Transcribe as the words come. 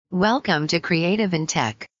Welcome to Creative in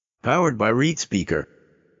Tech. Powered by ReadSpeaker.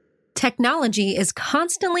 Technology is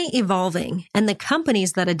constantly evolving, and the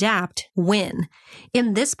companies that adapt win.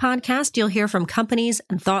 In this podcast, you'll hear from companies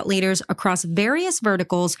and thought leaders across various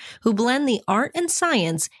verticals who blend the art and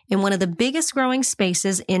science in one of the biggest growing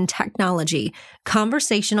spaces in technology,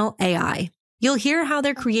 conversational AI. You'll hear how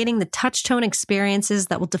they're creating the touch-tone experiences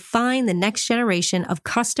that will define the next generation of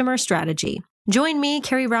customer strategy. Join me,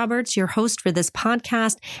 Carrie Roberts, your host for this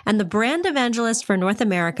podcast and the brand evangelist for North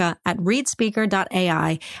America at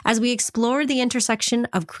ReadSpeaker.ai as we explore the intersection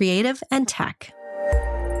of creative and tech.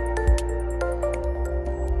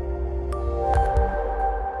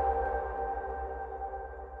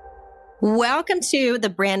 Welcome to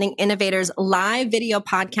the Branding Innovators live video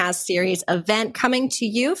podcast series event coming to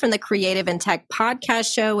you from the Creative in Tech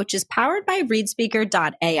podcast show, which is powered by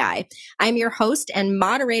ReadSpeaker.ai. I'm your host and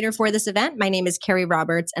moderator for this event. My name is Carrie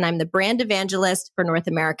Roberts, and I'm the brand evangelist for North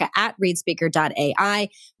America at ReadSpeaker.ai.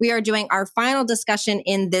 We are doing our final discussion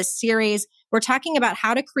in this series. We're talking about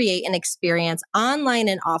how to create an experience online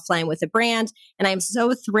and offline with a brand. And I'm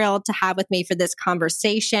so thrilled to have with me for this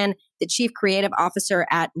conversation the Chief Creative Officer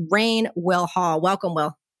at Rain, Will Hall. Welcome,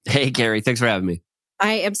 Will. Hey, Carrie. Thanks for having me.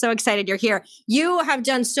 I am so excited you're here. You have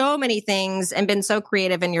done so many things and been so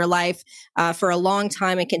creative in your life for a long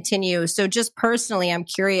time and continue. So just personally, I'm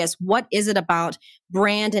curious, what is it about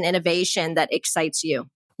brand and innovation that excites you?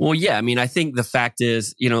 Well, yeah, I think the fact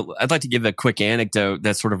is, I'd like to give a quick anecdote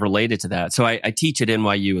that's sort of related to that. So I teach at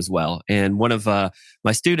NYU as well. And one of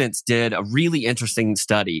my students did a really interesting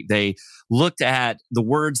study. They looked at the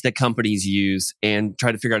words that companies use and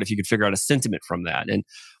tried to figure out if you could figure out a sentiment from that. And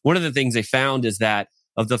one of the things they found is that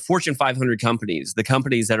of the Fortune 500 companies, the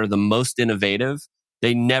companies that are the most innovative,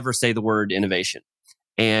 they never say the word innovation.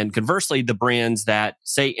 And conversely, the brands that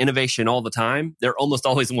say innovation all the time, they're almost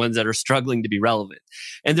always the ones that are struggling to be relevant.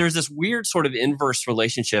 And there's this weird sort of inverse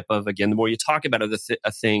relationship of, again, the more you talk about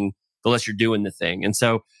a thing, the less you're doing the thing. And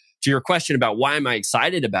so to your question about why am I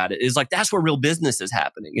excited about it is like, that's where real business is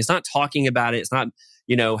happening. It's not talking about it. It's not,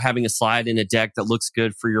 having a slide in a deck that looks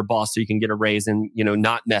good for your boss so you can get a raise and,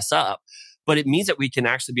 not mess up. But it means that we can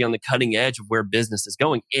actually be on the cutting edge of where business is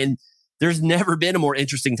going. And there's never been a more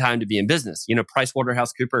interesting time to be in business.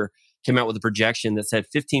 PricewaterhouseCoopers came out with a projection that said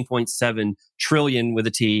 15.7 trillion with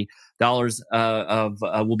a T dollars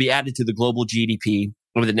will be added to the global GDP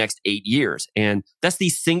over the next 8 years. And that's the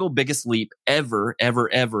single biggest leap ever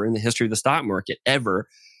in the history of the stock market, ever.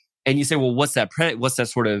 And you say, well, what's that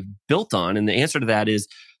sort of built on? And the answer to that is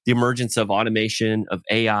the emergence of automation, of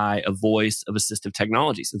AI, of voice, of assistive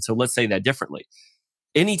technologies. And so let's say that differently.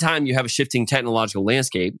 Anytime you have a shifting technological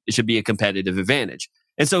landscape, it should be a competitive advantage.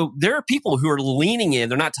 And so there are people who are leaning in,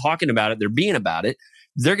 they're not talking about it, they're being about it.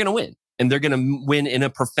 They're going to win. And they're going to win in a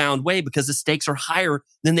profound way because the stakes are higher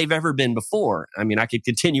than they've ever been before. I could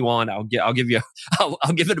continue on. I'll give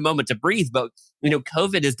it a moment to breathe. But,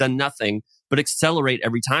 COVID has done nothing but accelerate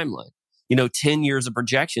every timeline. 10 years of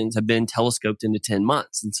projections have been telescoped into 10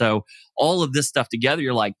 months. And so all of this stuff together,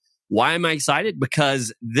 you're like, why am I excited?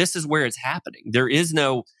 Because this is where it's happening.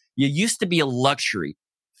 You used to be a luxury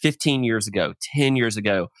 15 years ago, 10 years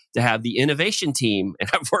ago, to have the innovation team, and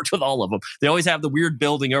I've worked with all of them. They always have the weird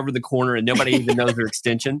building over the corner and nobody even knows their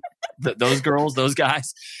extension. Those girls, those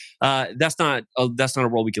guys. That's not a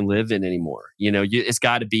world we can live in anymore. It's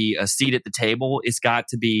got to be a seat at the table. It's got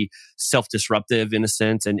to be self-disruptive in a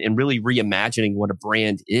sense and really reimagining what a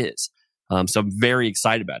brand is. So I'm very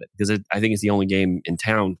excited about it because I think it's the only game in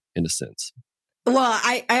town in a sense. Well,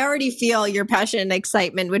 I already feel your passion and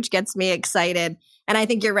excitement, which gets me excited. And I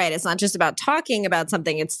think you're right. It's not just about talking about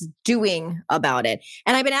something, it's doing about it.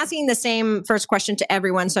 And I've been asking the same first question to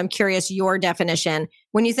everyone. So I'm curious your definition.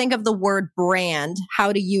 When you think of the word brand,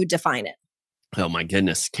 how do you define it? Oh my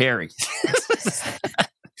goodness, Carrie. I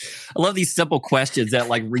love these simple questions that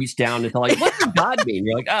reach down into what does God mean?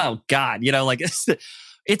 You're like, oh God,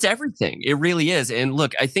 it's everything. It really is. And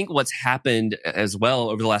look, I think what's happened as well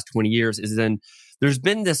over the last 20 years is then there's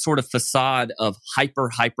been this sort of facade of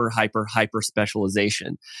hyper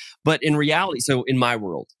specialization. But in reality, so in my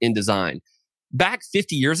world, in design, back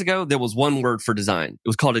 50 years ago, there was one word for design. It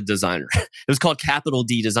was called a designer. It was called capital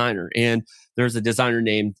D designer. And there's a designer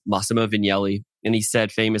named Massimo Vignelli. And he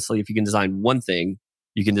said famously, if you can design one thing,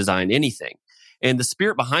 you can design anything. And the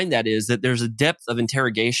spirit behind that is that there's a depth of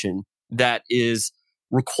interrogation that is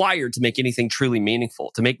required to make anything truly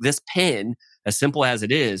meaningful. To make this pen, as simple as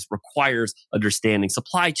it is, requires understanding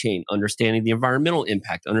supply chain, understanding the environmental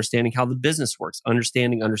impact, understanding how the business works,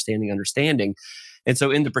 understanding. And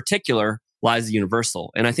so in the particular lies the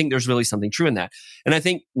universal. And I think there's really something true in that. And I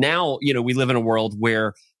think now, we live in a world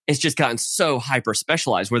where it's just gotten so hyper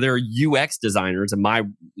specialized where there are UX designers in my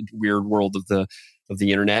weird world of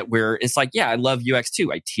the internet where it's like, yeah, I love UX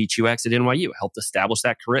too. I teach UX at NYU. I helped establish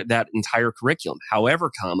that entire curriculum.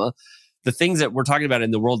 However, the things that we're talking about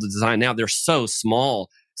in the world of design now, they're so small.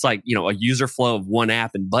 It's like, a user flow of one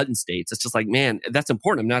app and button states. It's just like, man, that's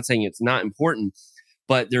important. I'm not saying it's not important,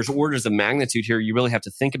 but there's orders of magnitude here you really have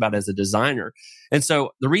to think about as a designer. And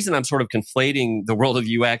so the reason I'm sort of conflating the world of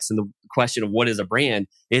UX and the question of what is a brand,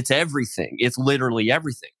 it's everything. It's literally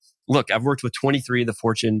everything. Look, I've worked with 23 of the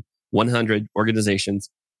Fortune 100 organizations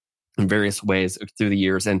in various ways through the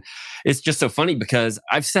years. And it's just so funny because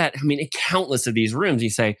I've sat, in countless of these rooms, you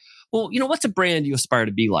say, well, what's a brand you aspire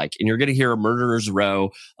to be like? And you're going to hear a murderer's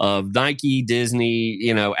row of Nike,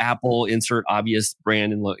 Disney, Apple, insert obvious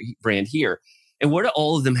brand and brand here. And what do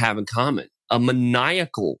all of them have in common? A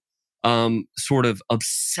maniacal sort of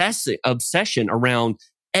obsession around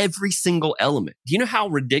every single element. Do you know how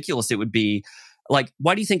ridiculous it would be? Like,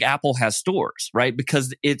 why do you think Apple has stores, right?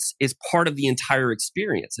 Because it's part of the entire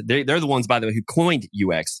experience. They're the ones, by the way, who coined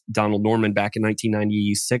UX, Donald Norman back in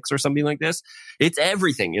 1996 or something like this. It's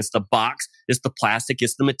everything. It's the box, it's the plastic,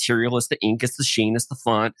 it's the material, it's the ink, it's the sheen, it's the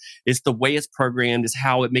font, it's the way it's programmed, it's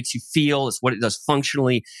how it makes you feel, it's what it does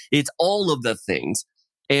functionally. It's all of the things.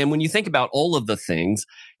 And when you think about all of the things,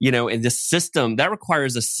 in this system, that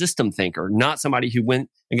requires a system thinker, not somebody who went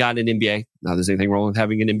and got an MBA. Not there's anything wrong with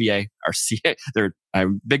having an MBA.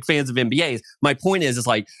 I'm big fans of MBAs. My point is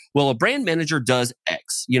like, well, a brand manager does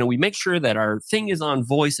X. We make sure that our thing is on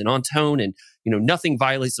voice and on tone and, nothing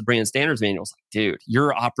violates the brand standards manual. It's like, dude,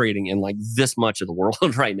 you're operating in like this much of the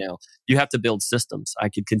world right now. You have to build systems. I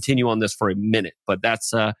could continue on this for a minute, but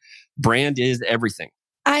that's brand is everything.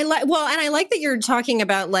 I like that you're talking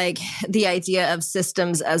about like the idea of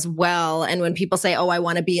systems as well. And when people say, "Oh, I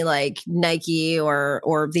want to be like Nike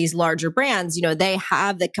or these larger brands," they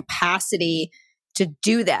have the capacity to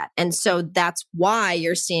do that. And so that's why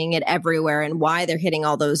you're seeing it everywhere and why they're hitting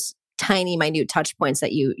all those tiny, minute touch points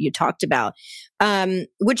that you talked about.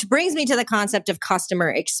 Which brings me to the concept of customer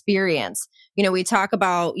experience. We talk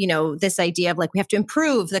about, this idea of like, we have to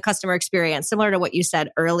improve the customer experience, similar to what you said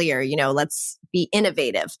earlier, let's be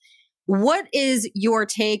innovative. What is your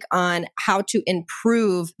take on how to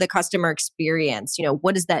improve the customer experience?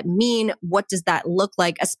 What does that mean? What does that look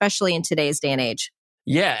like, especially in today's day and age?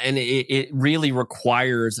 Yeah. And it really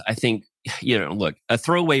requires, I think, look, a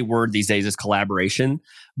throwaway word these days is collaboration,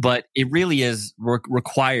 but it really is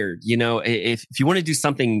required. If you want to do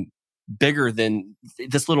something bigger than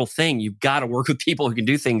this little thing, you've got to work with people who can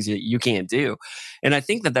do things that you can't do. And I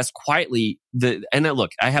think that that's quietly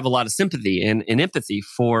look, I have a lot of sympathy and empathy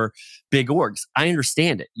for big orgs. I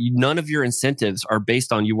understand it. None of your incentives are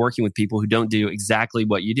based on you working with people who don't do exactly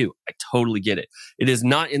what you do. I totally get it. It is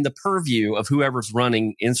not in the purview of whoever's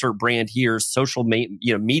running insert brand here's social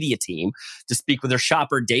media team to speak with their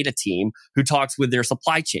shopper data team who talks with their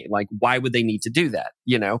supply chain. Like, why would they need to do that?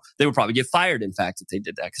 They would probably get fired, in fact, if they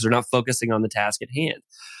did that because they're not focusing on the task at hand.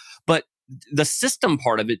 But the system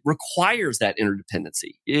part of it requires that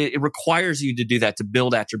interdependency. It requires you to do that, to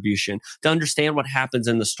build attribution, to understand what happens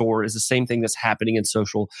in the store is the same thing that's happening in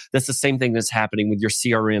social. That's the same thing that's happening with your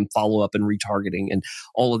CRM follow-up and retargeting and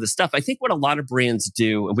all of this stuff. I think what a lot of brands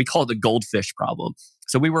do, and we call it the goldfish problem.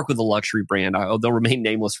 So we work with a luxury brand. They'll remain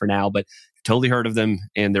nameless for now, but you've totally heard of them,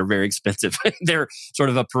 and they're very expensive. They're sort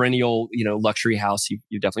of a perennial, luxury house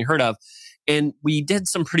you've definitely heard of. And we did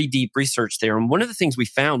some pretty deep research there. And one of the things we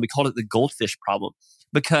found, we called it the goldfish problem,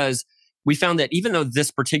 because we found that even though this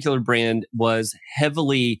particular brand was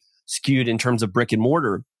heavily skewed in terms of brick and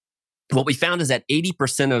mortar, what we found is that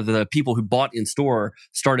 80% of the people who bought in store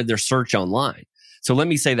started their search online. So let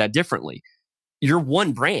me say that differently. You're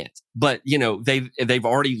one brand, but they've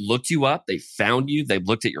already looked you up, they've found you, they've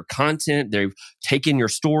looked at your content, they've taken your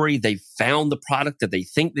story, they've found the product that they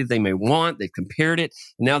think that they may want, they've compared it,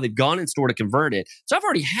 and now they've gone in store to convert it. So I've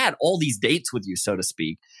already had all these dates with you, so to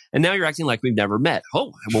speak, and now you're acting like we've never met.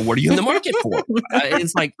 Oh, well, what are you in the market for?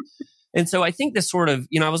 It's like, and so I think this sort of,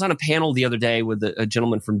 I was on a panel the other day with a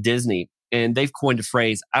gentleman from Disney. And they've coined a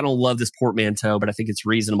phrase, I don't love this portmanteau, but I think it's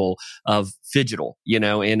reasonable, of phygital,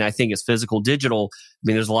 and I think it's physical, digital.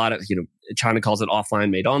 There's a lot of, China calls it offline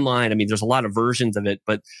made online. There's a lot of versions of it,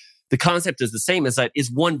 but the concept is the same, is that it's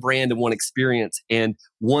one brand and one experience and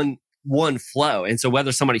one flow. And so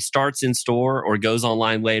whether somebody starts in store or goes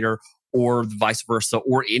online later or vice versa,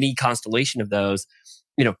 or any constellation of those,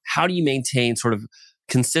 how do you maintain sort of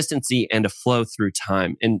consistency and a flow through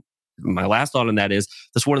time? And my last thought on that is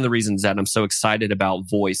that's one of the reasons that I'm so excited about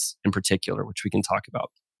voice in particular, which we can talk about.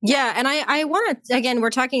 Yeah. And I want to, again, we're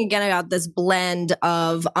talking again about this blend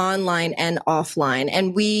of online and offline.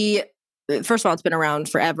 And first of all, it's been around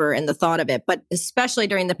forever and the thought of it, but especially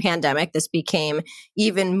during the pandemic, this became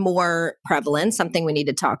even more prevalent, something we need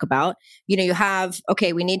to talk about. You have,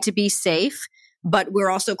 okay, we need to be safe, but we're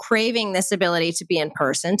also craving this ability to be in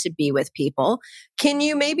person, to be with people. Can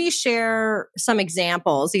you maybe share some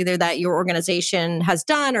examples, either that your organization has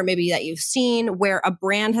done or maybe that you've seen, where a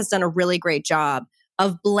brand has done a really great job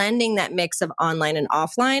of blending that mix of online and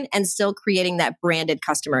offline and still creating that branded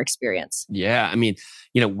customer experience? Yeah. I mean,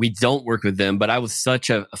 we don't work with them, but I was such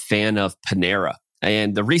a fan of Panera.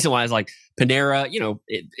 And the reason why is like Panera,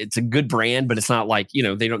 it's a good brand, but it's not like,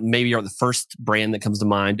 they don't maybe are the first brand that comes to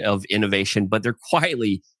mind of innovation, but they're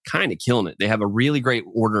quietly kind of killing it. They have a really great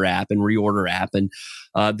order app and reorder app, and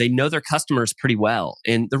they know their customers pretty well.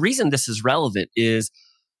 And the reason this is relevant is,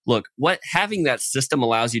 look, what having that system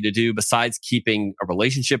allows you to do besides keeping a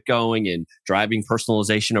relationship going and driving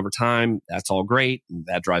personalization over time, that's all great.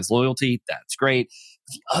 That drives loyalty. That's great.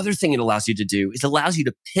 The other thing it allows you to do is allows you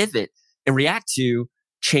to pivot and react to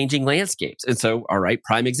changing landscapes. And so, all right,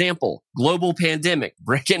 prime example, global pandemic,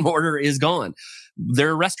 brick and mortar is gone.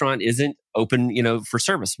 Their restaurant isn't open, for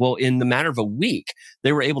service. Well, in the matter of a week,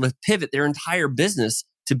 they were able to pivot their entire business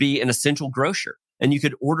to be an essential grocer. And you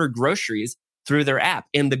could order groceries through their app.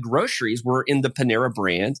 And the groceries were in the Panera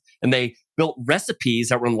brand, and they built recipes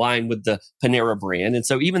that were in line with the Panera brand. And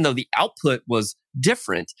so even though the output was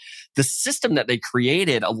different, the system that they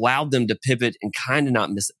created allowed them to pivot and kind of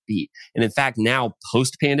not miss a beat. And in fact, now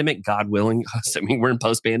post-pandemic, God willing, assuming we're in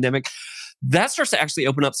post-pandemic, that starts to actually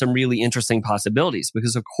open up some really interesting possibilities,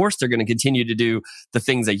 because of course they're going to continue to do the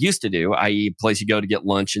things they used to do, i.e. a place you go to get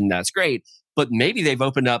lunch, and that's great. But maybe they've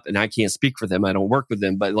opened up, and I can't speak for them, I don't work with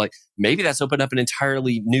them, but like maybe that's opened up an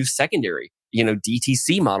entirely new secondary,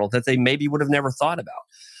 DTC model that they maybe would have never thought about.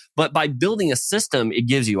 But by building a system, it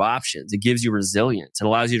gives you options. It gives you resilience. It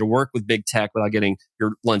allows you to work with big tech without getting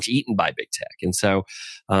your lunch eaten by big tech. And so,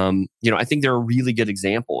 I think they're a really good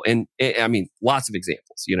example. And I mean, lots of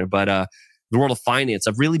examples, but the world of finance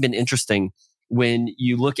have really been interesting when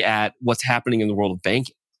you look at what's happening in the world of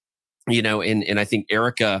banking, and I think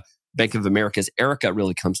Erica, Bank of America's Erica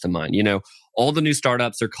really comes to mind. All the new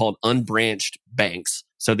startups are called unbranched banks.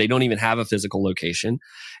 So they don't even have a physical location.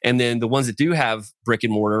 And then the ones that do have brick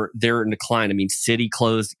and mortar, they're in decline. I mean, Citi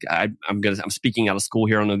closed. I'm speaking out of school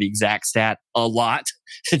here. I don't know the exact stat. A lot,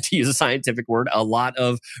 to use a scientific word, a lot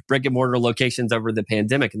of brick and mortar locations over the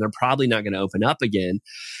pandemic, and they're probably not going to open up again.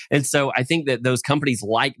 And so I think that those companies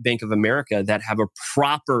like Bank of America that have a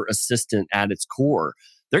proper assistant at its core,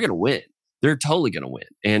 they're going to win. They're totally going to win.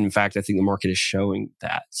 And in fact, I think the market is showing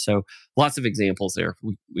that. So lots of examples there.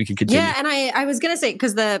 We could continue. Yeah. And I was going to say,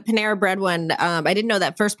 because the Panera Bread one, I didn't know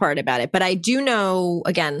that first part about it, but I do know,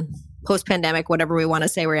 again, post-pandemic, whatever we want to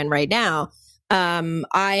say we're in right now,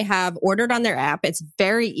 I have ordered on their app. It's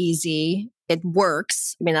very easy. It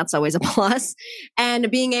works. I mean, that's always a plus. And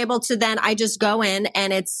being able to then, I just go in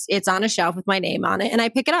and it's on a shelf with my name on it and I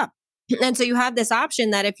pick it up. And so you have this option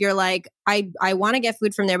that if you're like, I want to get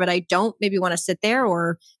food from there, but I don't maybe want to sit there,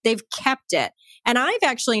 or they've kept it. And I've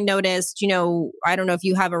actually noticed, I don't know if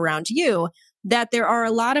you have around you, that there are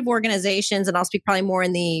a lot of organizations, and I'll speak probably more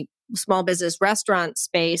in the small business restaurant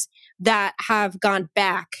space, that have gone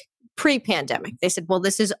back pre-pandemic. They said, well,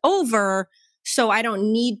 this is over, so I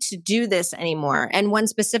don't need to do this anymore. And one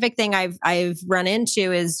specific thing I've run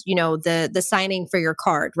into is, the signing for your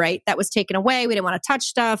card, right? That was taken away. We didn't want to touch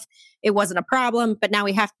stuff. It wasn't a problem, but now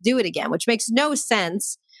we have to do it again, which makes no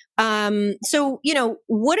sense. So,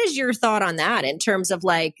 what is your thought on that in terms of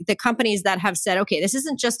like the companies that have said, okay, this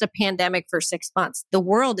isn't just a pandemic for 6 months. The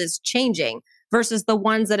world is changing, versus the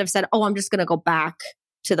ones that have said, oh, I'm just going to go back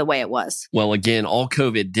to the way it was. Well, again, all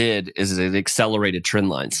COVID did is it accelerated trend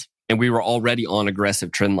lines. And we were already on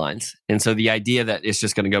aggressive trend lines. And so the idea that it's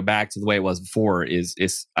just going to go back to the way it was before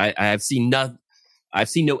I've seen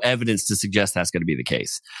no evidence to suggest that's going to be the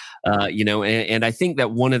case. And I think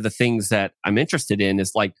that one of the things that I'm interested in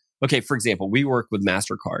is like, okay, for example, we work with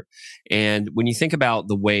MasterCard. And when you think about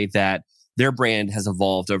the way that their brand has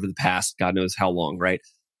evolved over the past, God knows how long, right?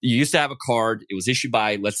 You used to have a card. It was issued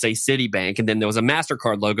by, let's say, Citibank, and then there was a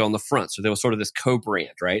MasterCard logo on the front. So there was sort of this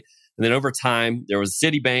co-brand, right? And then over time, there was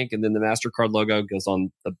Citibank, and then the MasterCard logo goes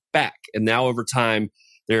on the back. And now over time,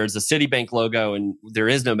 there's a Citibank logo, and there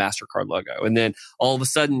is no MasterCard logo. And then all of a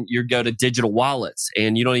sudden, you go to digital wallets,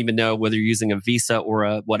 and you don't even know whether you're using a Visa or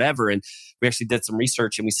a whatever. And we actually did some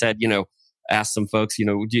research, and we said, asked some folks,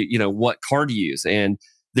 what card do you use? And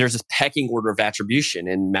there's this pecking order of attribution,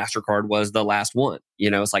 and MasterCard was the last one.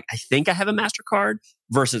 It's like, I think I have a MasterCard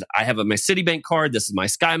versus I have my Citibank card. This is my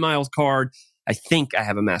Sky Miles card. I think I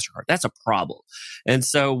have a MasterCard. That's a problem. And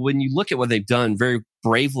so when you look at what they've done very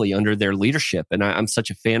bravely under their leadership, and I'm such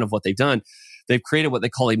a fan of what they've done, they've created what they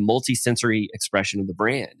call a multi-sensory expression of the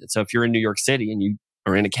brand. And so if you're in New York City and you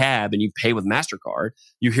are in a cab and you pay with MasterCard,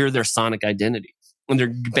 you hear their sonic identity. And they're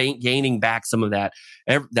gaining back some of that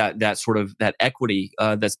sort of that equity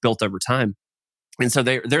that's built over time. And so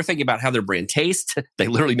they're thinking about how their brand tastes. They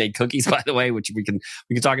literally made cookies, by the way, which we can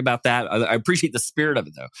talk about that. I appreciate the spirit of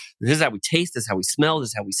it, though. This is how we taste. This is how we smell. This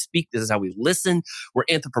is how we speak. This is how we listen. We're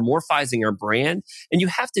anthropomorphizing our brand, and you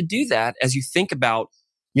have to do that as you think about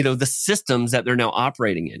the systems that they're now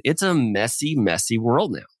operating in. It's a messy, messy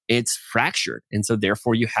world now. It's fractured, and so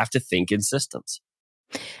therefore you have to think in systems.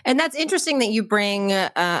 And that's interesting that you bring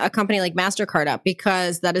a company like MasterCard up,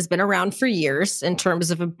 because that has been around for years in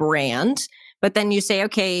terms of a brand. But then you say,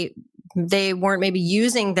 okay, they weren't maybe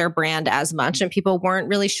using their brand as much and people weren't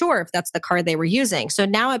really sure if that's the card they were using. So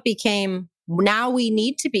now it became, now we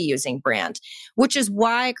need to be using brand, which is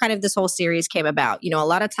why kind of this whole series came about. A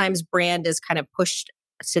lot of times brand is kind of pushed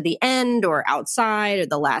to the end or outside or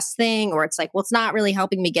the last thing, or it's like, well, it's not really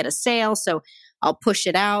helping me get a sale, so I'll push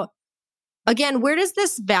it out. Again, where does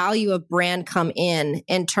this value of brand come in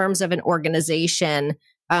terms of an organization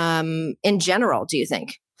in general, do you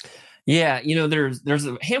think? Yeah, there's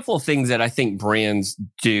a handful of things that I think brands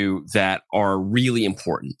do that are really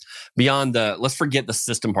important beyond let's forget the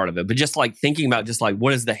system part of it, but just like thinking about just like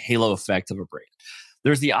what is the halo effect of a brand?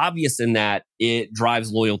 There's the obvious in that it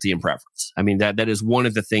drives loyalty and preference. I mean, that is one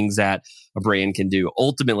of the things that a brand can do.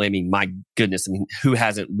 Ultimately, I mean, my goodness, who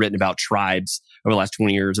hasn't written about tribes over the last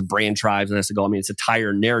 20 years of brand tribes and this go? I mean, it's a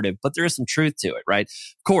tire narrative, but there is some truth to it, right?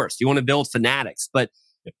 Of course, you want to build fanatics, but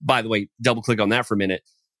by the way, double click on that for a minute.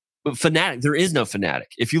 Fanatic, there is no fanatic.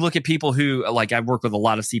 If you look at people who, like I've worked with a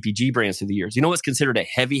lot of CPG brands through the years, you know what's considered a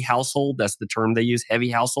heavy household? That's the term they use, heavy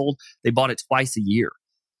household. They bought it twice a year.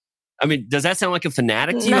 I mean, does that sound like a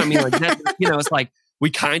fanatic to you? I mean, like that, it's like we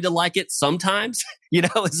kind of like it sometimes.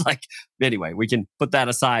 It's like, anyway, we can put that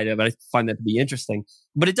aside. But I find that to be interesting.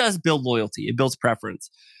 But it does build loyalty. It builds preference.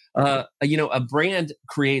 A brand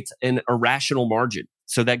creates an irrational margin.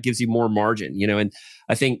 So that gives you more margin, and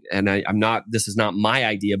I think, and I'm not, this is not my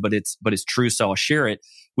idea, but it's true. So I'll share it,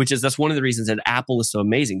 which is that's one of the reasons that Apple is so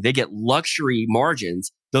amazing. They get luxury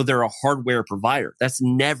margins, though they're a hardware provider. That's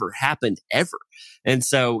never happened ever. And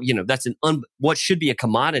so, that's what should be a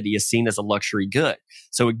commodity is seen as a luxury good.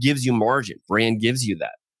 So it gives you margin. Brand gives you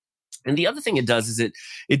that. And the other thing it does is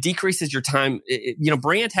it decreases your time.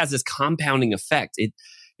 Brand has this compounding effect.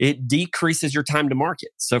 It decreases your time to market.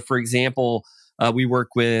 So for example, we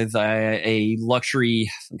work with a luxury,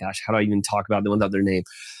 gosh, how do I even talk about them without their name?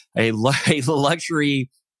 A luxury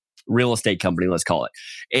real estate company, let's call it.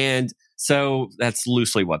 And so that's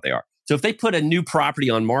loosely what they are. So if they put a new property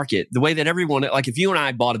on market, the way that everyone, like if you and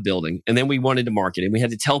I bought a building and then we wanted to market it, we had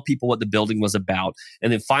to tell people what the building was about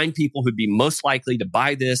and then find people who'd be most likely to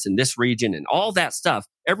buy this in this region and all that stuff.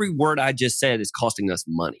 Every word I just said is costing us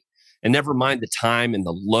money. And never mind the time and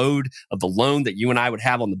the load of the loan that you and I would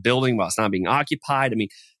have on the building while it's not being occupied. I mean,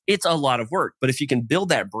 it's a lot of work. But if you can build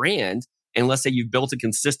that brand, and let's say you've built a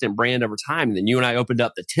consistent brand over time, and then you and I opened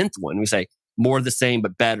up the 10th one, we say, more of the same,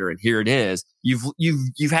 but better. And here it is.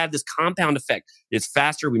 You've had this compound effect. It's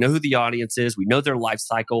faster. We know who the audience is. We know their life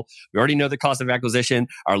cycle. We already know the cost of acquisition.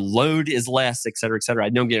 Our load is less, et cetera, et cetera. I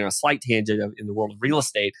know I'm getting on a slight tangent in the world of real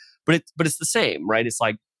estate, but it's the same, right? It's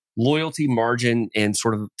like loyalty, margin, and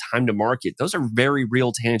sort of time to market. Those are very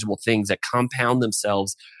real, tangible things that compound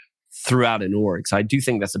themselves throughout an org. So I do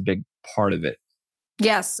think that's a big part of it.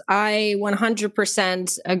 Yes, I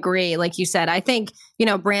 100% agree. Like you said, I think,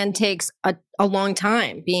 brand takes a long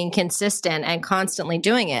time being consistent and constantly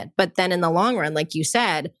doing it. But then in the long run, like you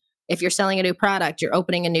said, if you're selling a new product, you're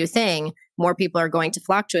opening a new thing, more people are going to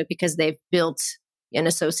flock to it because they've built an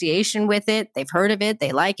association with it. They've heard of it.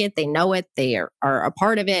 They like it. They know it. They are a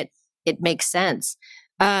part of it. It makes sense.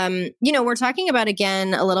 We're talking about,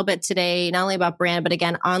 again, a little bit today, not only about brand, but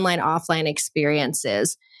again, online, offline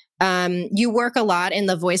experiences. You work a lot in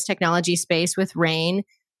the voice technology space with Rain,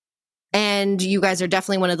 and you guys are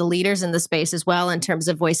definitely one of the leaders in the space as well in terms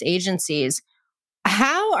of voice agencies.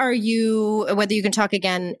 How are you, whether you can talk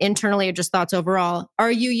again internally or just thoughts overall,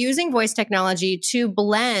 are you using voice technology to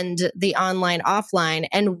blend the online, offline,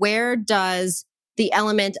 and where does the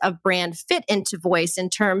element of brand fit into voice in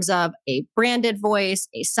terms of a branded voice,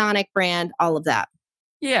 a sonic brand, all of that?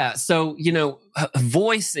 Yeah. So,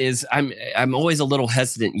 voice is, I'm always a little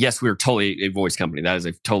hesitant. Yes, we're totally a voice company. That is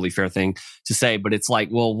a totally fair thing to say, but it's like,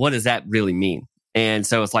 well, what does that really mean? And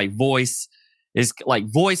so it's like voice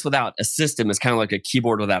without a system is kind of like a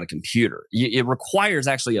keyboard without a computer. It requires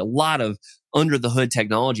actually a lot of under the hood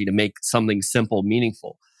technology to make something simple,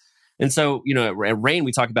 meaningful. And so, at Rain,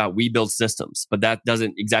 we talk about we build systems, but that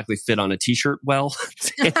doesn't exactly fit on a t-shirt well.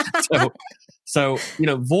 So,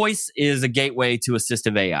 voice is a gateway to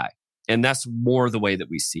assistive AI. And that's more the way that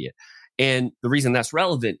we see it. And the reason that's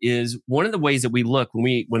relevant is one of the ways that we look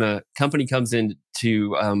when a company comes in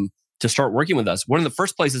to start working with us, one of the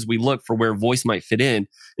first places we look for where voice might fit in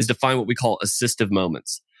is to find what we call assistive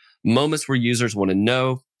moments. Moments where users want to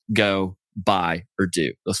know, go, buy, or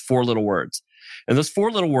do. Those 4 little words. And those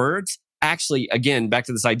 4 little words, actually, again, back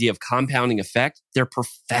to this idea of compounding effect, they're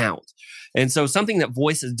profound. And so something that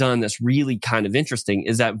voice has done that's really kind of interesting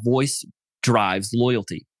is that voice drives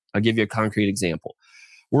loyalty. I'll give you a concrete example.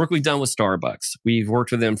 Work we've done with Starbucks. We've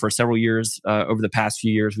worked with them for several years over the past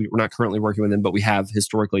few years. We're not currently working with them, but we have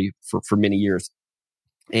historically for many years.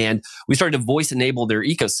 And we started to voice enable their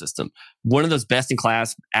ecosystem. One of those best in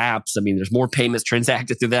class apps. I mean, there's more payments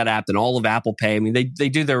transacted through that app than all of Apple Pay. I mean, they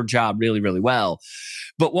do their job really, really well.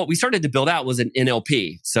 But what we started to build out was an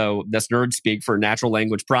NLP. So that's nerd speak for natural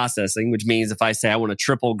language processing, which means if I say I want a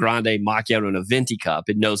triple grande macchiato in a venti cup,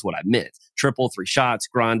 it knows what I meant. Triple, 3 shots,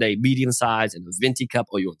 grande, medium size, and a venti cup.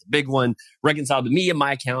 Oh, you want the big one? Reconciled to me and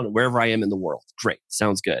my account and wherever I am in the world. Great.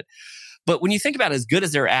 Sounds good. But when you think about as good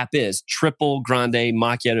as their app is, triple grande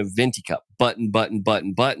macchiato venti cup, button, button,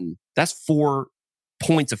 button, button, that's 4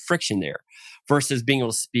 points of friction there versus being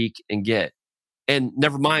able to speak and get. And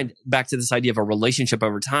never mind, back to this idea of a relationship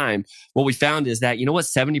over time, what we found is that, what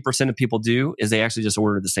 70% of people do is they actually just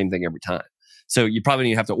order the same thing every time. So you probably don't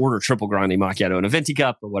even have to order triple grande macchiato in a venti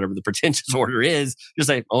cup or whatever the pretentious order is. Just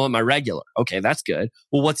say, oh, my regular. Okay, that's good.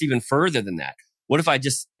 Well, what's even further than that? What if I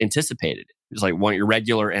just anticipated it? It's like, want your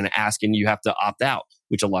regular and ask, and you have to opt out,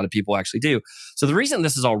 which a lot of people actually do. So the reason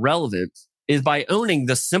this is all relevant is by owning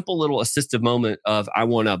the simple little assistive moment of I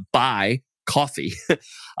want to buy coffee.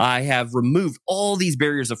 I have removed all these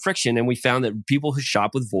barriers of friction, and we found that people who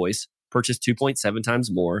shop with voice purchase 2.7 times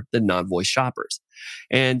more than non-voice shoppers.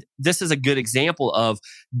 And this is a good example of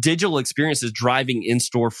digital experiences driving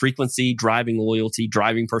in-store frequency, driving loyalty,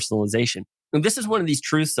 driving personalization. And this is one of these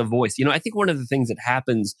truths of voice. I think one of the things that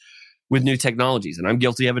happens with new technologies, and I'm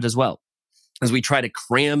guilty of it as well, is we try to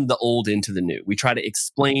cram the old into the new. We try to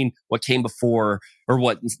explain what came before or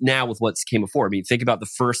what now with what came before. I mean, think about the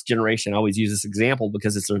first generation. I always use this example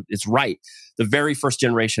because it's right. The very first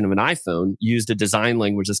generation of an iPhone used a design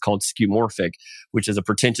language that's called skeuomorphic, which is a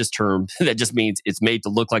pretentious term that just means it's made to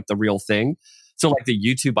look like the real thing. So like the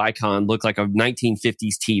YouTube icon looked like a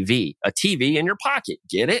 1950s TV, a TV in your pocket.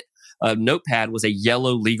 Get it? A notepad was a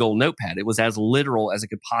yellow legal notepad. It was as literal as it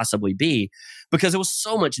could possibly be because there was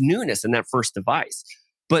so much newness in that first device.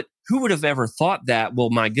 But who would have ever thought that, well,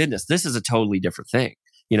 my goodness, this is a totally different thing.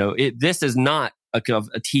 This is not a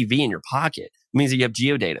TV in your pocket. It means that you have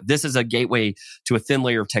geodata. This is a gateway to a thin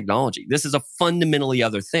layer of technology. This is a fundamentally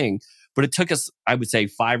other thing. But it took us, I would say,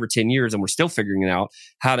 5 or 10 years, and we're still figuring out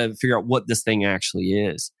how to figure out what this thing actually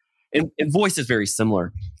is. And voice is very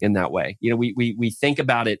similar in that way. We think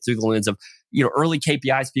about it through the lens of, early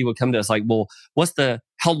KPIs. People would come to us like, well,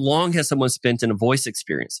 how long has someone spent in a voice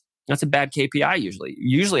experience? That's a bad KPI usually.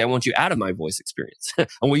 Usually I want you out of my voice experience. I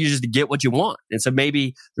want you just to get what you want. And so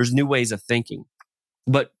maybe there's new ways of thinking.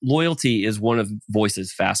 But loyalty is one of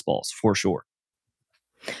voice's fastballs for sure.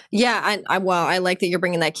 Yeah, I like that you're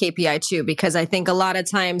bringing that KPI too, because I think a lot of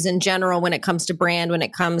times in general, when it comes to brand, when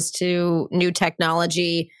it comes to new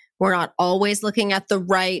technology, we're not always looking at the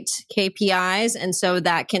right KPIs. And so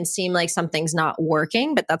that can seem like something's not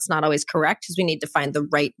working, but that's not always correct because we need to find the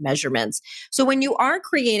right measurements. So when you are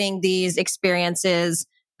creating these experiences,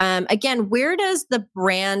 again, where does the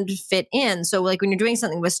brand fit in? So like when you're doing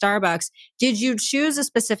something with Starbucks, did you choose a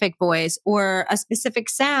specific voice or a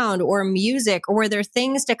specific sound or music, or were there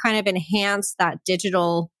things to kind of enhance that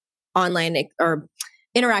digital online or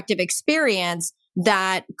interactive experience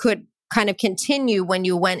that could kind of continue when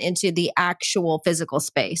you went into the actual physical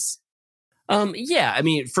space? Yeah, I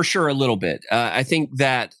mean, for sure, a little bit. I think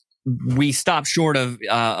that we stopped short of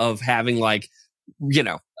having like,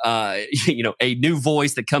 a new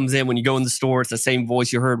voice that comes in when you go in the store. It's the same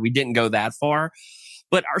voice you heard. We didn't go that far.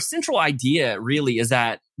 But our central idea really is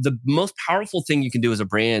that the most powerful thing you can do as a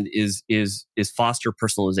brand is foster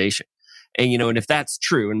personalization. And if that's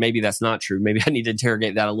true, and maybe that's not true, maybe I need to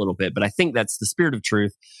interrogate that a little bit. But I think that's the spirit of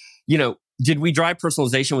truth. Did we drive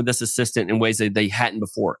personalization with this assistant in ways that they hadn't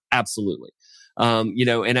before? Absolutely.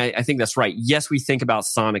 And I think that's right. Yes, we think about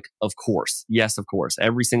Sonic, of course. Yes, of course.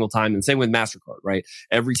 Every single time. And same with MasterCard, right?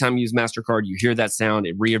 Every time you use MasterCard, you hear that sound,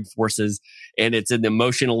 it reinforces, and it's an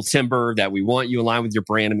emotional timber that we want you in line with your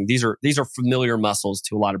brand. I mean, these are familiar muscles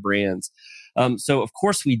to a lot of brands. So of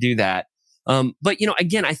course we do that. But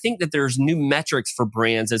again, I think that there's new metrics for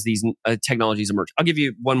brands as these technologies emerge. I'll give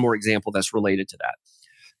you one more example that's related to that.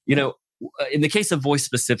 In the case of voice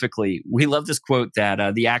specifically, we love this quote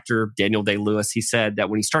that the actor Daniel Day-Lewis, he said that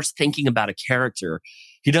when he starts thinking about a character,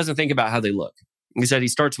 he doesn't think about how they look. He said he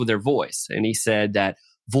starts with their voice. And he said that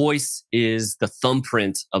voice is the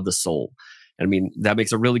thumbprint of the soul. I mean, that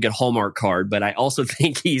makes a really good Hallmark card, but I also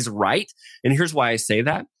think he's right. And here's why I say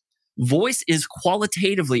that. Voice is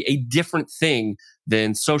qualitatively a different thing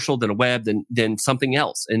than social, than a web, than something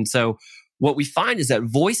else. And so what we find is that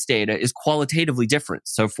voice data is qualitatively different.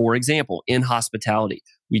 So for example, in hospitality,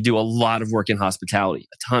 we do a lot of work in hospitality,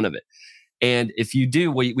 a ton of it. And if you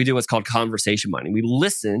do, we do what's called conversation mining. We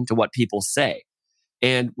listen to what people say.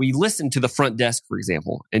 And we listen to the front desk, for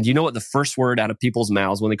example. And do you know what the first word out of people's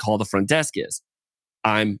mouths when they call the front desk is?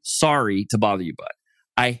 I'm sorry to bother you, bud.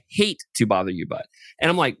 I hate to bother you, bud. And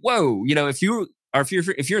I'm like, whoa, if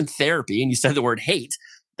you're in therapy and you said the word hate,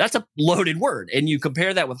 that's a loaded word. And you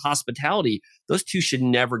compare that with hospitality, those two should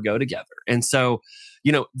never go together. And so,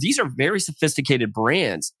 these are very sophisticated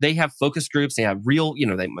brands. They have focus groups. They have real,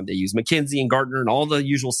 they use McKinsey and Gartner and all the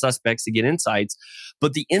usual suspects to get insights.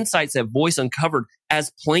 But the insights that voice uncovered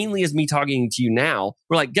as plainly as me talking to you now,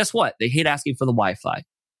 we're like, guess what? They hate asking for the Wi-Fi.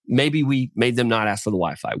 Maybe we made them not ask for the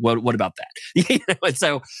Wi-Fi. What about that? And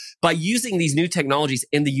so by using these new technologies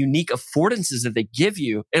and the unique affordances that they give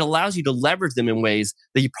you, it allows you to leverage them in ways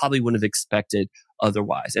that you probably wouldn't have expected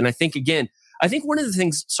otherwise. And I think one of the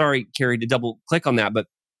things, sorry, Carrie, to double click on that, but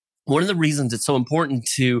one of the reasons it's so important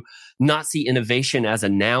to not see innovation as a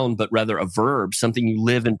noun, but rather a verb, something you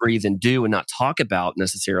live and breathe and do and not talk about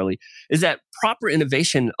necessarily, is that proper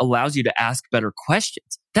innovation allows you to ask better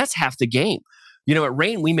questions. That's half the game. At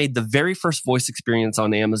Rain, we made the very first voice experience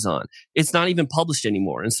on Amazon. It's not even published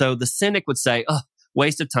anymore. And so the cynic would say, oh,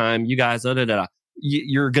 waste of time. You guys,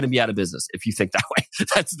 you're going to be out of business if you think that way.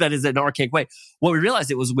 That is an archaic way. What we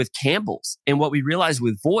realized, it was with Campbell's. And what we realized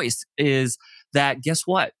with voice is that, guess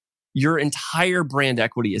what? Your entire brand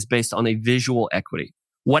equity is based on a visual equity.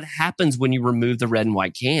 What happens when you remove the red and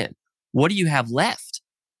white can? What do you have left?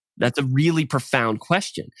 That's a really profound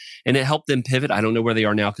question. And it helped them pivot. I don't know where they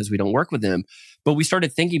are now because we don't work with them. But we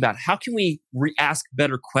started thinking about how can we ask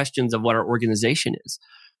better questions of what our organization is?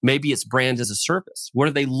 Maybe it's brand as a service. What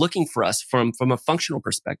are they looking for us from a functional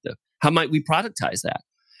perspective? How might we productize that?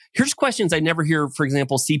 Here's questions I never hear, for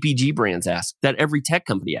example, CPG brands ask that every tech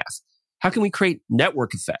company asks. How can we create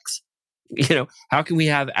network effects? How can we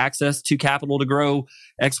have access to capital to grow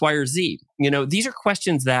X, Y, or Z? These are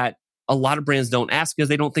questions that a lot of brands don't ask because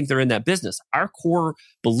they don't think they're in that business. Our core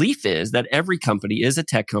belief is that every company is a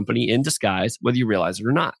tech company in disguise, whether you realize it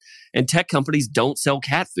or not. And tech companies don't sell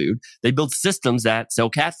cat food. They build systems that sell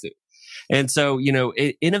cat food. And so,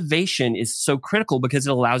 innovation is so critical because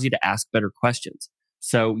it allows you to ask better questions.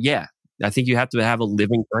 So yeah, I think you have to have a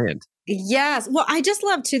living brand. Yes. Well, I just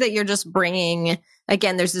love too that you're just bringing,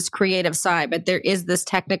 again, there's this creative side, but there is this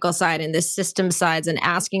technical side and this system sides and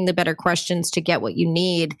asking the better questions to get what you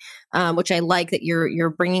need, which I like that you're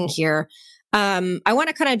bringing here. I want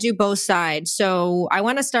to kind of do both sides. So I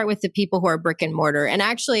want to start with the people who are brick and mortar and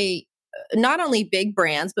actually not only big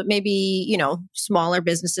brands, but maybe, smaller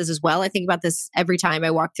businesses as well. I think about this every time I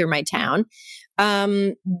walk through my town,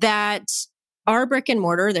 that are brick and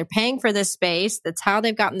mortar. They're paying for this space. That's how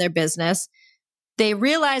they've gotten their business. They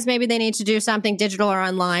realize maybe they need to do something digital or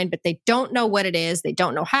online, but they don't know what it is. They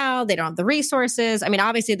don't know how. They don't have the resources. I mean,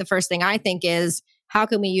 obviously, the first thing I think is, how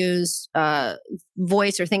can we use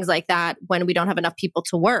voice or things like that when we don't have enough people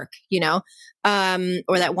to work, or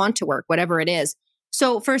that want to work, whatever it is.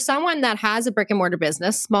 So for someone that has a brick and mortar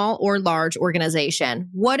business, small or large organization,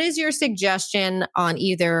 what is your suggestion on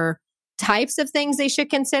either types of things they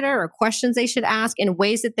should consider or questions they should ask in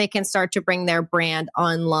ways that they can start to bring their brand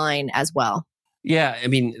online as well? Yeah, I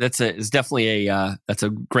mean, it's definitely that's a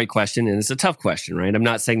great question, and it's a tough question, right? I'm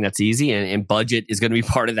not saying that's easy, and budget is going to be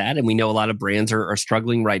part of that, and we know a lot of brands are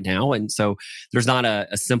struggling right now, and so there's not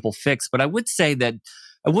a simple fix. But I would say that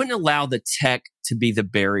I wouldn't allow the tech to be the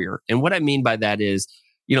barrier, and what I mean by that is,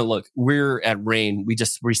 look, we're at Rain. We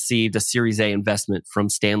just received a Series A investment from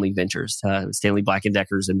Stanley Ventures, Stanley Black &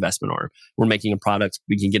 Decker's investment arm. We're making a product.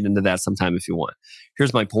 We can get into that sometime if you want.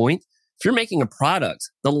 Here's my point. If you're making a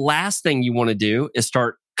product, the last thing you want to do is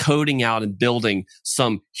start coding out and building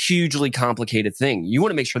some hugely complicated thing. You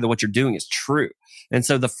want to make sure that what you're doing is true. And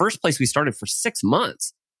so the first place we started for 6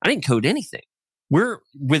 months, I didn't code anything. We're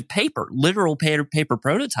with paper, literal paper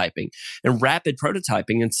prototyping and rapid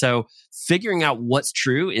prototyping. And so figuring out what's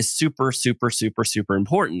true is super, super, super, super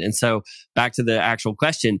important. And so back to the actual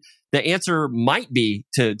question, the answer might be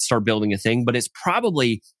to start building a thing, but it's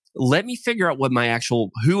probably, let me figure out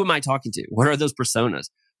who am I talking to? What are those personas?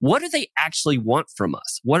 What do they actually want from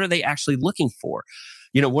us? What are they actually looking for?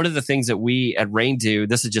 One of the things that we at Rain do,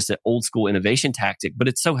 this is just an old school innovation tactic, but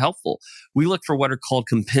it's so helpful. We look for what are called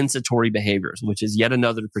compensatory behaviors, which is yet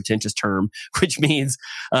another pretentious term, which means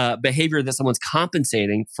behavior that someone's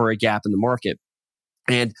compensating for a gap in the market.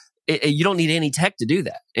 And you don't need any tech to do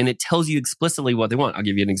that. And it tells you explicitly what they want. I'll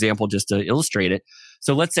give you an example just to illustrate it.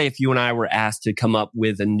 So let's say if you and I were asked to come up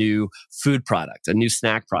with a new food product, a new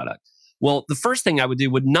snack product. Well, the first thing I would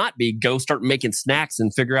do would not be go start making snacks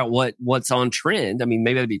and figure out what's on trend. I mean,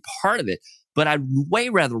 maybe that'd be part of it, but I'd way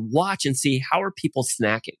rather watch and see how are people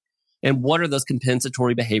snacking and what are those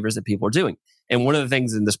compensatory behaviors that people are doing. And one of the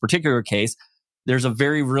things in this particular case, there's a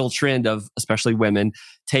very real trend of especially women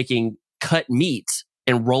taking cut meats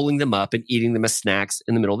and rolling them up and eating them as snacks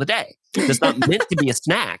in the middle of the day. It's not meant to be a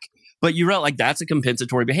snack, but you realize that's a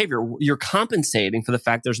compensatory behavior. You're compensating for the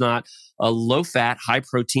fact there's not a low-fat,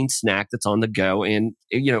 high-protein snack that's on the go. And,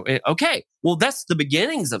 okay, well, that's the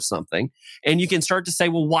beginnings of something. And you can start to say,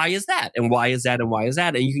 well, why is that? And why is that? And why is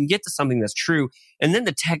that? And you can get to something that's true. And then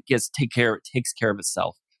the tech takes care of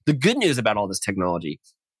itself. The good news about all this technology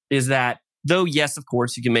is that though, yes, of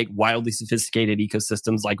course, you can make wildly sophisticated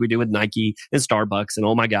ecosystems like we do with Nike and Starbucks. And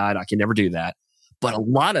oh my God, I can never do that. But a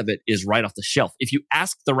lot of it is right off the shelf. If you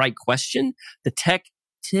ask the right question, the tech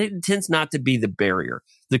tends not to be the barrier.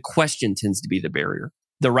 The question tends to be the barrier.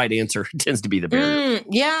 The right answer tends to be the barrier.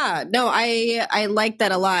 Yeah, no, I like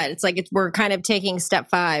that a lot. It's like we're kind of taking step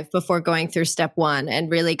 5 before going through step 1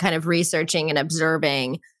 and really kind of researching and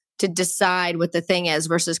observing to decide what the thing is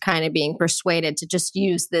versus kind of being persuaded to just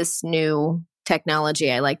use this new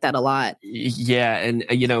technology. I like that a lot. Yeah. And,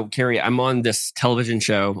 Carrie, I'm on this television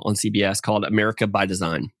show on CBS called America by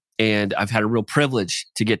Design. And I've had a real privilege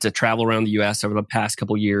to get to travel around the US over the past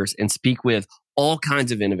couple of years and speak with all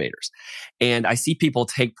kinds of innovators. And I see people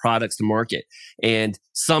take products to market and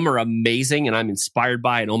some are amazing and I'm inspired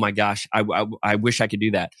by it. And oh my gosh, I wish I could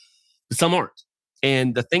do that. But some aren't.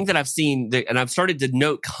 And the thing that I've seen, and I've started to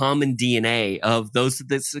note common DNA of those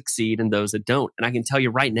that succeed and those that don't. And I can tell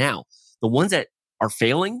you right now, the ones that are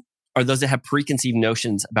failing are those that have preconceived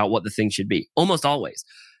notions about what the thing should be. Almost always.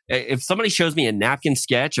 If somebody shows me a napkin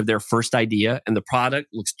sketch of their first idea and the product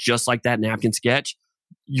looks just like that napkin sketch,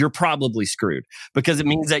 you're probably screwed because it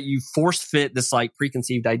means that you force fit this like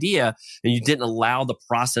preconceived idea and you didn't allow the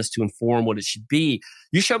process to inform what it should be.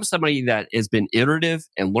 You show somebody that has been iterative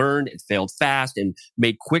and learned and failed fast and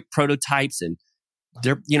made quick prototypes and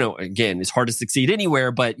they're, again, it's hard to succeed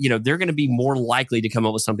anywhere, but, they're going to be more likely to come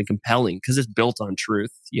up with something compelling because it's built on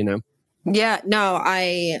truth, Yeah, no,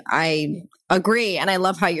 I agree. And I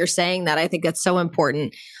love how you're saying that. I think that's so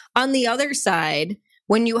important. On the other side,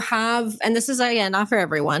 when you have, and this is again, not for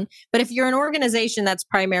everyone, but if you're an organization that's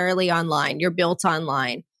primarily online, you're built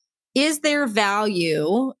online, is there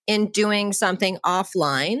value in doing something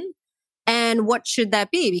offline? And what should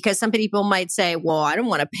that be? Because some people might say, well, I don't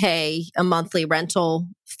want to pay a monthly rental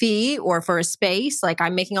fee or for a space. Like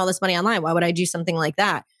I'm making all this money online. Why would I do something like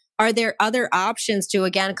that? Are there other options to,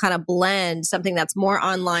 again, kind of blend something that's more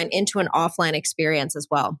online into an offline experience as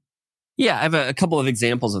well? Yeah, I have a couple of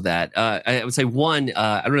examples of that. I would say one,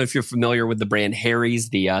 I don't know if you're familiar with the brand Harry's,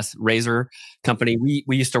 the razor company.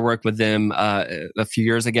 We used to work with them a few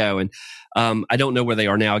years ago, and I don't know where they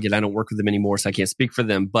are now. Again, I don't work with them anymore, so I can't speak for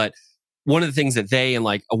them. But one of the things that they and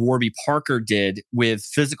like a Warby Parker did with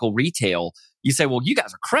physical retail, you say, well, you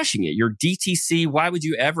guys are crushing it. You're DTC. Why would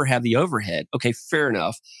you ever have the overhead? Okay, fair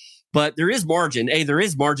enough. But there is margin. There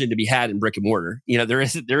is margin to be had in brick and mortar. There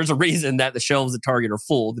is a reason that the shelves at Target are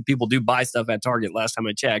full. That people do buy stuff at Target. Last time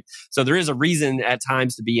I checked, so there is a reason at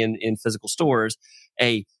times to be in physical stores.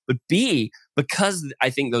 But B, because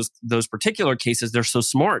I think those particular cases they're so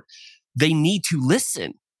smart, they need to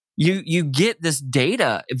listen. You get this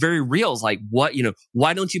data very real. It's like what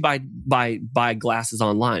why don't you buy glasses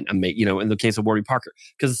online? in the case of Warby Parker,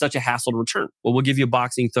 because it's such a hassle to return. Well, we'll give you a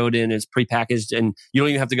box and throw it in. It's prepackaged, and you don't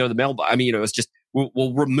even have to go to the mailbox. It's just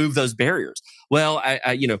we'll remove those barriers. Well,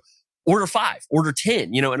 order 5, order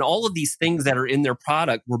 10. And all of these things that are in their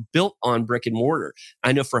product were built on brick and mortar.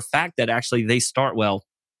 I know for a fact that actually they start well.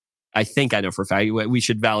 I think I know for a fact. We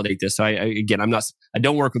should validate this. So I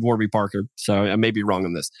don't work with Warby Parker, so I may be wrong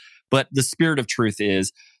on this. But the spirit of truth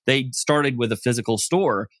is They started with a physical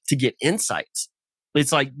store to get insights.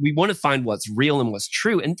 It's like we want to find what's real and what's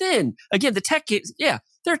true. And then again, the tech is, there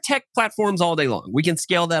are tech platforms all day long. We can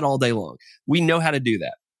scale that all day long. We know how to do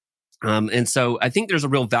that. And so I think there's a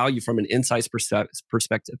real value from an insights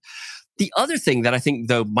perspective. The other thing that I think,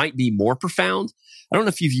 though, might be more profound, I don't know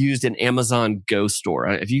if you've used an Amazon Go store.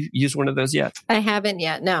 Have you used one of those yet? I haven't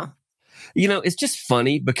yet, no. It's just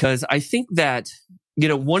funny because I think that,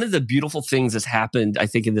 one of the beautiful things that's happened, I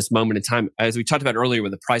think, in this moment in time, as we talked about earlier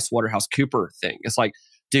with the PricewaterhouseCooper thing, it's like,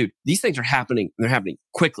 dude, these things are happening. They're happening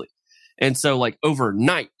quickly. And so like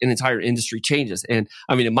overnight, an entire industry changes. And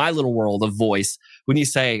I mean, in my little world of voice, when you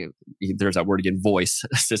say, there's that word again, voice,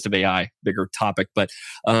 system AI, bigger topic. But,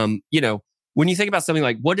 when you think about something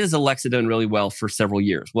like, what has Alexa done really well for several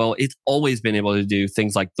years? Well, it's always been able to do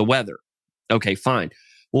things like the weather. Okay, fine.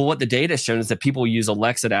 Well, what the data has shown is that people use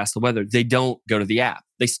Alexa to ask the weather. They don't go to the app.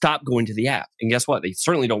 They stop going to the app. And guess what? They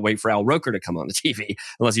certainly don't wait for Al Roker to come on the TV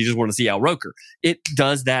unless you just want to see Al Roker. It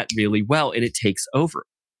does that really well and it takes over.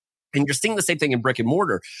 And you're seeing the same thing in brick and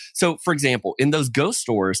mortar. So, for example, in those Go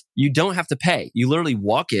stores, you don't have to pay. You literally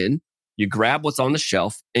walk in, you grab what's on the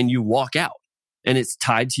shelf, and you walk out. And it's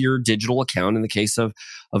tied to your digital account in the case of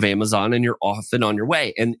Amazon, and you're off and on your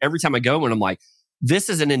way. And every time I go in, I'm like, this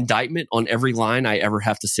is an indictment on every line I ever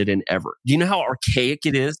have to sit in ever. Do you know how archaic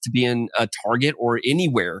it is to be in a Target or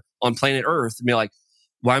anywhere on planet Earth and be like,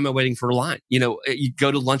 why am I waiting for a line? You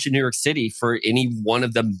go to lunch in New York City for any one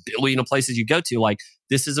of the billion of places you go to, like,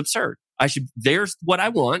 this is absurd. There's what I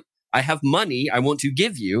want. I have money I want to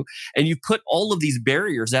give you. And you put all of these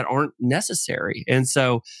barriers that aren't necessary. And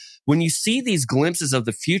so when you see these glimpses of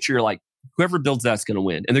the future, you're like, whoever builds that's going to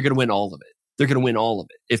win. And they're going to win all of it. They're going to win all of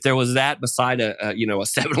it. If there was that beside a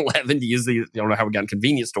 7-Eleven, to use I don't know how we got in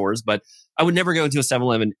convenience stores, but I would never go into a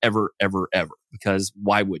 7-Eleven ever, ever, ever, because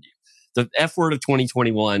why would you? The F word of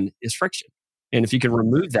 2021 is friction. And if you can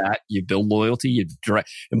remove that, you build loyalty.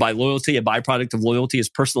 And by loyalty, a byproduct of loyalty is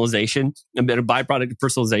personalization. And a byproduct of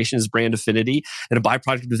personalization is brand affinity. And a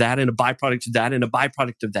byproduct of that, and a byproduct of that, and a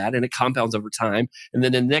byproduct of that. And it compounds over time. And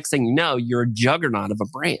then the next thing you know, you're a juggernaut of a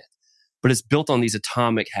brand. But it's built on these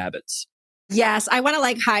atomic habits. Yes, I want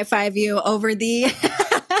to high five you over the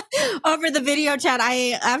over the video chat.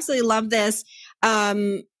 I absolutely love this.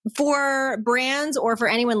 For brands or for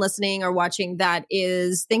anyone listening or watching that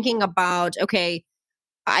is thinking about, okay,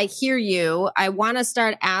 I hear you. I want to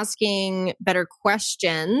start asking better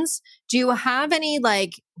questions. Do you have any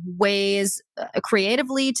ways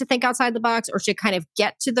creatively to think outside the box or to kind of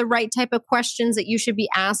get to the right type of questions that you should be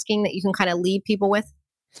asking that you can kind of lead people with?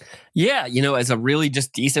 Yeah, as a really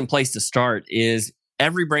just decent place to start is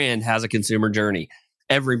every brand has a consumer journey.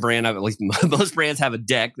 Every brand, at least most brands have a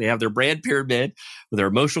deck. They have their brand pyramid with their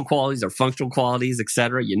emotional qualities, their functional qualities, et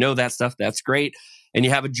cetera. You know that stuff. That's great. And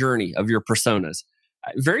you have a journey of your personas.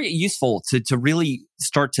 Very useful to really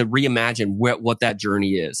start to reimagine what that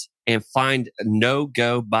journey is and find no,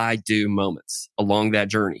 go, buy, do moments along that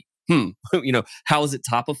journey. How is it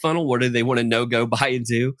top of funnel? What do they want to know, go, buy, and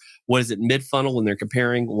do? What is it mid funnel when they're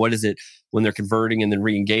comparing? What is it when they're converting and then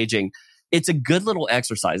re-engaging? It's a good little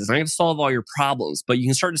exercise. It's not going to solve all your problems, but you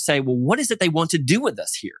can start to say, well, what is it they want to do with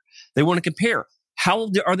us here? They want to compare. How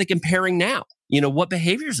are they comparing now? What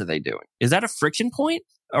behaviors are they doing? Is that a friction point?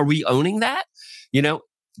 Are we owning that?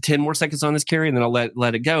 10 more seconds on this, Carrie, and then I'll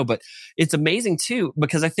let it go. But it's amazing too,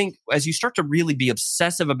 because I think as you start to really be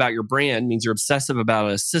obsessive about your brand, means you're obsessive about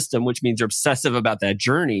a system, which means you're obsessive about that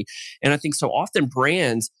journey. And I think so often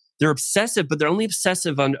brands, they're obsessive, but they're only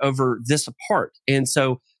obsessive over this part. And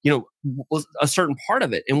so, a certain part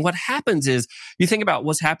of it. And what happens is you think about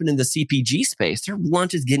what's happened in the CPG space. Their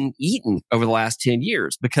lunch is getting eaten over the last 10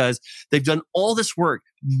 years because they've done all this work,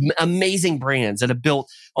 amazing brands that have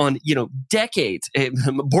built on, decades,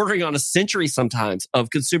 bordering on a century sometimes of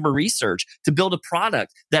consumer research to build a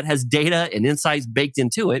product that has data and insights baked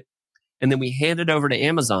into it. And then we hand it over to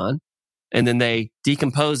Amazon. And then they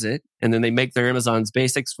decompose it, and then they make their Amazon's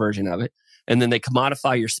basics version of it. And then they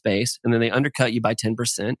commodify your space, and then they undercut you by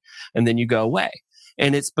 10%, and then you go away.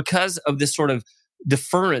 And it's because of this sort of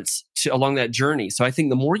deference along that journey. So I think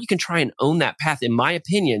the more you can try and own that path, in my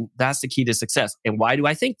opinion, that's the key to success. And why do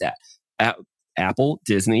I think that? Apple,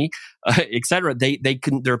 Disney, et cetera,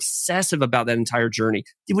 they're obsessive about that entire journey.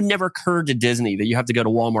 It would never occur to Disney that you have to go to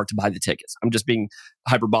Walmart to buy the tickets. I'm just being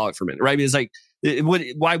hyperbolic for a minute, right? It's like,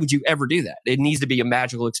 why would you ever do that? It needs to be a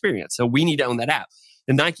magical experience. So we need to own that app.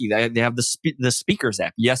 And Nike, they have the speakers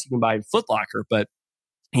app. Yes, you can buy Foot Locker, but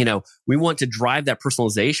we want to drive that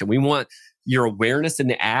personalization. We want your awareness in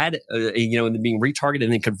the ad, and being retargeted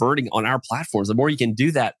and then converting on our platforms. The more you can do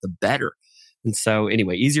that, the better. And so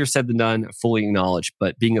anyway, easier said than done, fully acknowledged,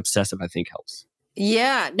 but being obsessive, I think helps.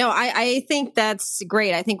 Yeah, no, I think that's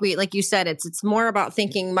great. I think like you said, it's more about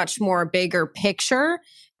thinking much more bigger picture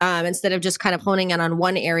instead of just kind of honing in on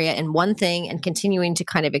one area and one thing and continuing to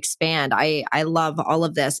kind of expand. I love all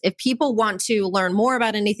of this. If people want to learn more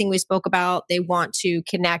about anything we spoke about, they want to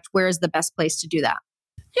connect, where's the best place to do that?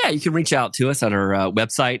 Yeah, you can reach out to us on our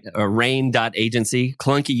website, rain.agency,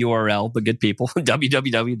 clunky URL, but good people,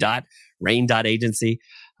 www.rain.agency,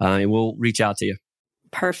 and we'll reach out to you.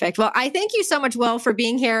 Perfect. Well, I thank you so much, Will, for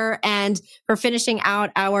being here and for finishing out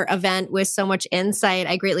our event with so much insight.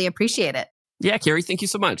 I greatly appreciate it. Yeah, Carrie, thank you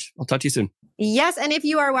so much. I'll talk to you soon. Yes. And if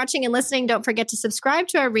you are watching and listening, don't forget to subscribe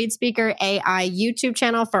to our ReadSpeaker AI YouTube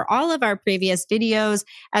channel for all of our previous videos,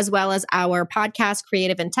 as well as our podcast,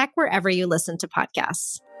 Creative in Tech, wherever you listen to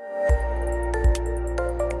podcasts.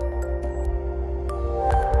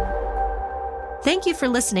 Thank you for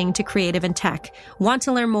listening to Creative in Tech. Want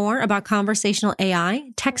to learn more about conversational AI,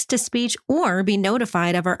 text-to-speech, or be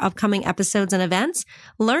notified of our upcoming episodes and events?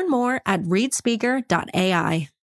 Learn more at readspeaker.ai.